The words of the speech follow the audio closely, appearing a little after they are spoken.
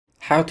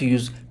how to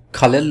use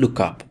Color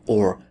Lookup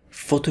or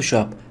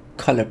Photoshop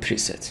color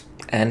preset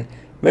and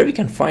where we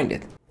can find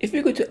it. If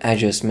we go to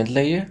adjustment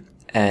layer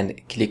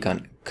and click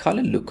on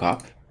Color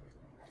Lookup,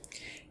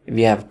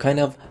 we have kind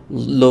of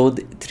load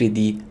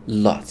 3D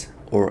LUT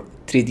or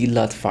 3D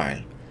LUT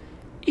file.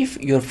 If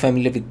you're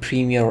familiar with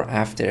Premiere or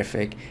After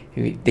Effects,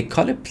 the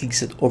color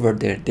preset over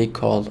there they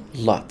call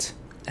LUT,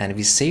 and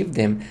we save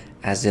them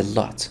as a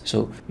LUT,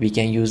 so we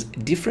can use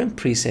different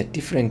preset,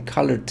 different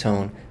color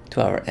tone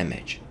to our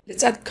image.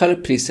 Let's add color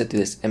preset to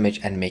this image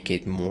and make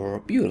it more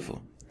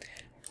beautiful.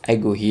 I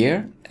go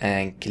here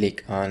and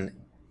click on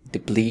the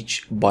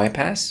bleach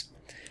bypass,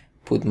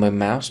 put my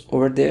mouse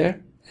over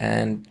there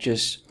and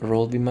just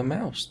roll with my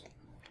mouse.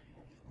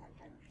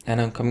 And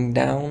I'm coming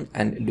down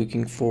and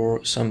looking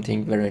for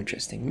something very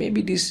interesting.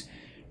 Maybe this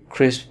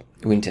crisp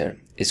winter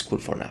is cool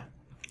for now.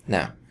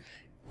 Now,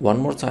 one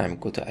more time,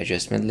 go to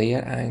adjustment layer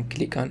and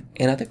click on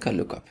another color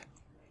lookup.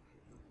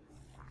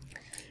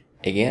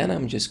 Again,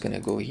 I'm just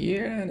gonna go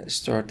here and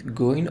start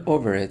going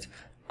over it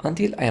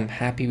until I am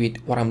happy with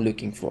what I'm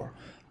looking for.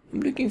 I'm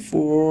looking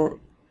for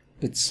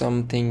with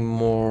something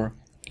more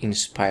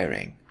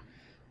inspiring,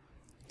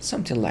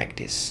 something like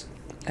this.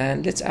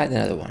 And let's add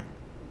another one,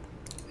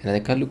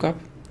 another color lookup.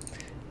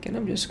 Again,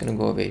 I'm just gonna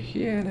go over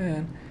here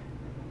and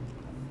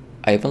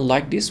I even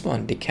like this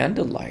one, the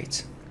candle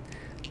light.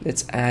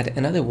 Let's add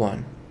another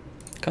one,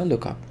 color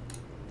lookup.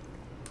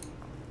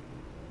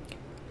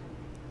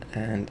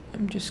 And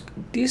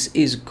this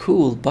is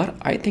cool, but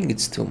I think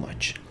it's too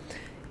much.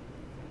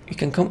 You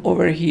can come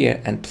over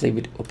here and play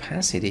with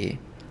opacity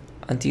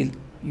until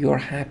you're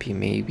happy.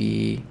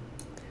 Maybe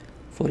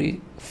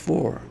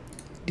 44.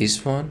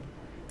 This one,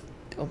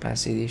 the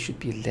opacity should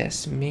be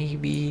less,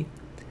 maybe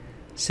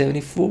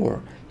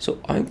 74. So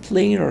I'm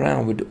playing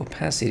around with the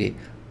opacity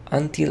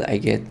until I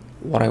get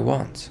what I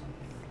want.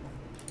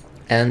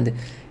 And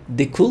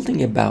the cool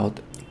thing about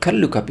color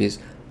lookup is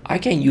I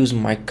can use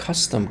my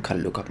custom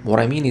color lookup. What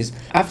I mean is,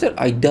 after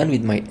I'm done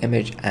with my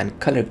image and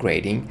color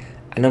grading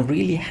and I'm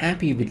really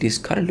happy with these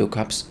color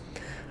lookups,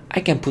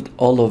 I can put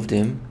all of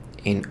them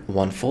in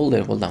one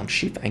folder. Hold down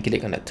shift and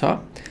click on the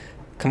top,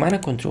 command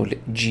and control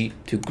G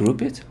to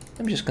group it.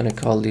 I'm just gonna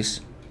call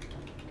this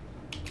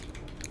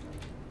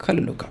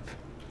color lookup.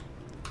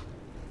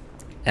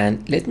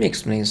 And let me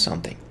explain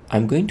something.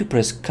 I'm going to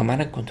press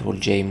command and control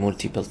J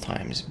multiple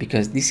times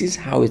because this is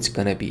how it's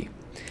gonna be.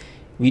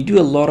 We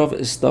do a lot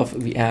of stuff.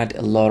 We add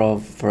a lot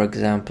of, for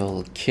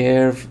example,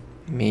 curve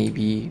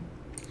maybe,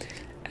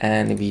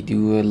 and we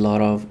do a lot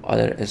of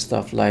other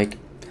stuff like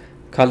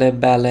color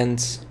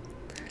balance.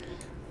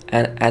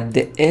 And at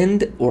the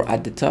end or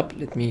at the top,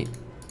 let me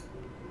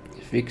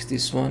fix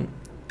this one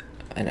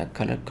and a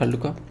color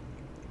lookup.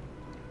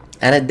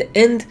 And at the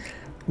end,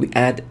 we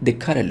add the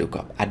color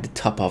lookup at the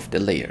top of the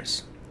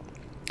layers.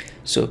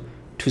 So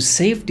to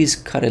save this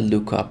color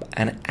lookup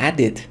and add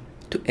it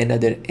to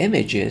another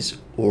images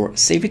or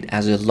save it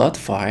as a LUT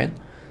file,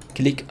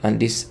 click on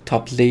this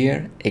top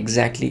layer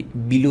exactly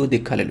below the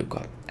color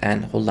lookup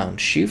and hold down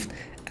shift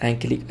and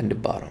click on the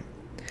bottom.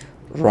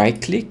 Right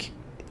click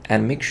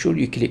and make sure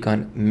you click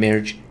on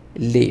merge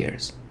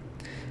layers.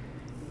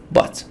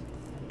 But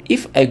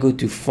if I go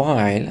to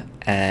file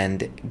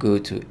and go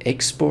to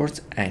export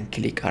and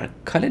click on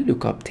color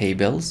lookup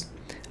tables,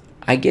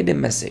 I get a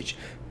message,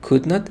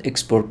 could not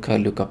export color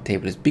lookup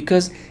tables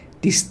because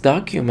this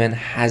document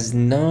has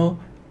no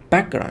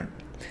background.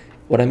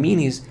 What I mean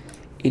is,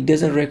 it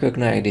doesn't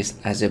recognize this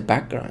as a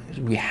background.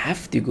 We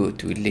have to go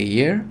to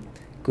layer,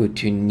 go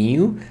to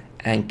new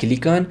and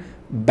click on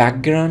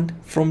background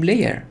from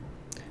layer.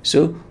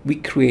 So we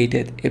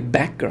created a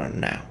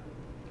background now.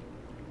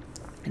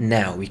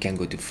 Now we can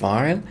go to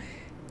file,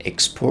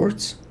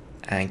 export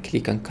and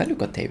click on color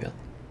lookup table.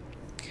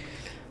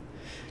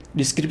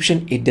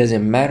 Description, it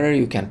doesn't matter,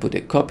 you can put a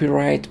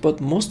copyright,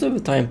 but most of the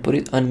time put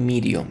it on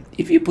medium.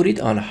 If you put it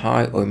on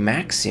high or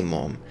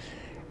maximum,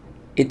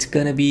 it's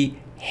gonna be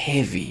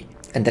heavy,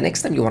 and the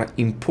next time you want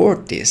to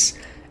import this,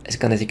 it's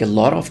gonna take a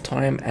lot of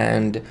time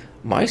and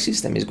my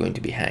system is going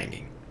to be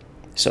hanging.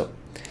 So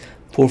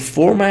for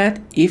format,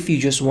 if you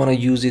just want to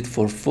use it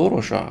for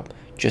Photoshop,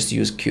 just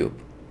use cube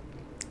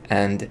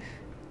and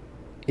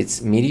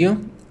it's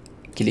medium,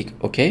 click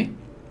OK.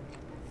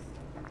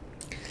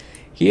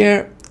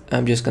 Here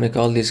I'm just gonna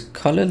call this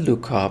color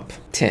lookup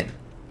 10,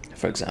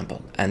 for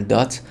example, and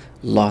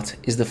 .LUT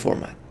is the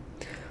format.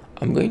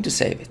 I'm going to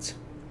save it.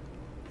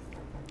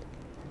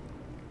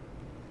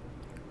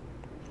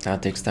 Now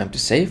it takes time to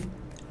save.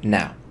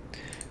 Now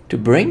to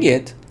bring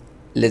it,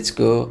 let's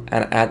go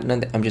and add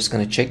another. I'm just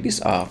gonna check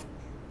this off,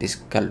 this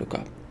color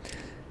lookup.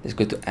 Let's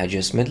go to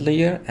adjustment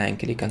layer and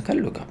click on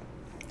color lookup.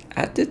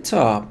 At the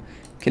top,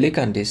 click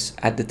on this.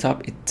 At the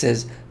top it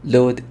says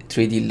load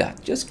 3D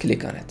LUT. Just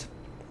click on it.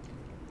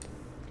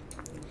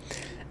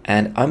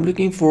 And I'm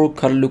looking for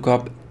color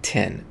lookup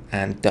 10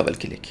 and double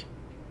click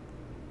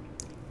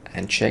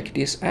and check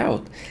this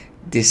out.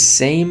 The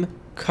same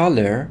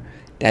color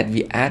that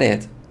we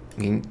added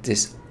in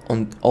this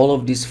on all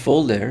of these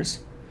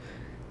folders,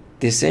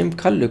 the same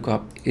color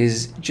lookup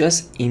is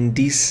just in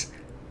this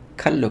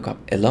color lookup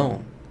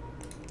alone.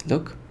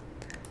 Look,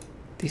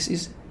 this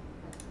is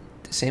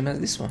the same as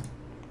this one.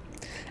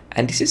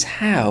 And this is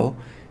how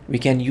we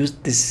can use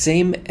the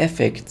same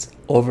effects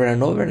over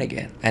and over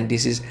again. And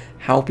this is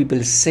how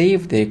people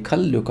save their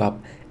color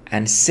lookup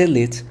and sell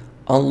it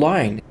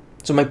online.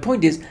 So my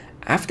point is,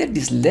 after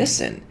this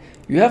lesson,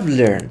 you have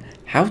learned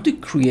how to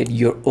create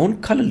your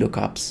own color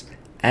lookups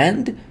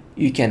and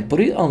you can put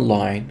it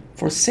online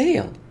for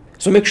sale.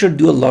 So make sure to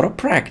do a lot of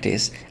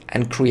practice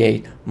and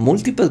create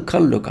multiple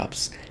color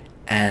lookups.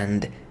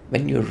 And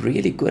when you're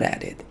really good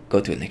at it, go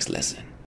to the next lesson.